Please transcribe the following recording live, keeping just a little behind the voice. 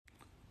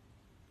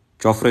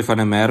Geoffrey van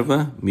der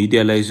Merwe,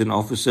 Media Liaison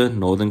Officer,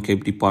 Northern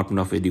Cape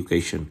Department of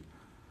Education.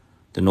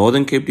 The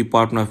Northern Cape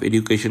Department of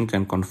Education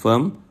can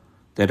confirm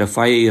that a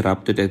fire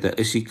erupted at the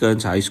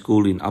NK-skool High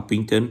School in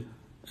Uppington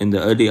in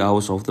the early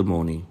hours of the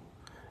morning.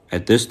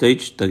 At this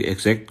stage, the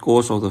exact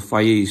cause of the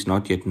fire is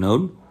not yet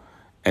known,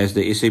 as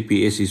the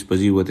SAPS is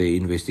busy with their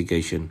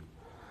investigation.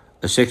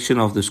 A section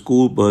of the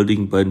school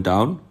building burned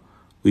down,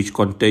 which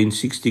contained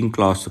 16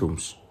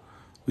 classrooms.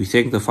 We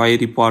thank the fire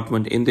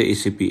department and the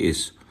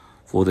SAPS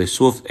for their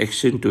swift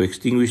action to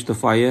extinguish the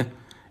fire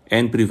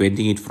and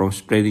preventing it from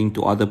spreading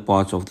to other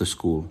parts of the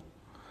school.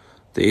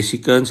 The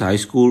NK-skool High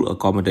School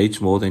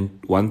accommodates more than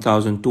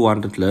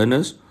 1,200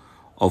 learners,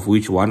 of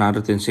which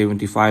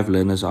 175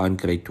 learners are in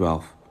grade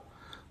 12.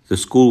 The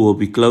school will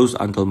be closed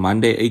until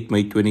Monday, 8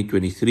 May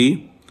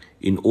 2023,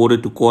 in order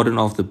to cordon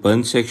off the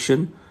burn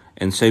section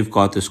and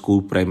safeguard the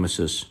school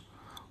premises.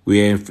 We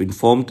have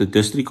informed the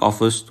district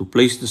office to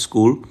place the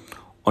school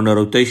on a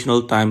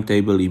rotational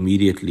timetable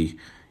immediately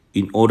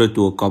in order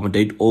to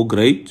accommodate all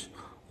grades,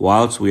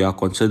 whilst we are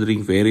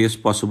considering various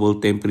possible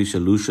temporary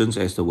solutions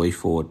as the way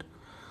forward.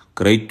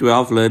 Grade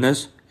 12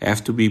 learners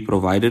have to be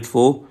provided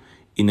for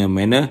in a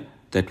manner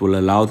that will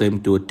allow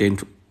them to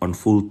attend on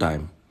full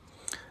time.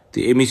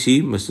 The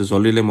MEC, Mr.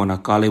 Zolile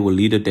Monakale, will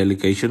lead a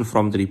delegation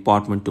from the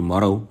department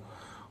tomorrow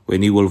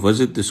when he will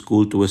visit the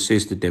school to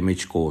assess the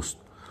damage caused.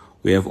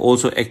 We have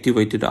also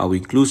activated our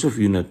inclusive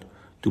unit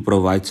to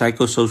provide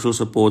psychosocial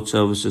support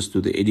services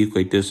to the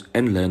educators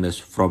and learners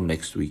from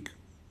next week.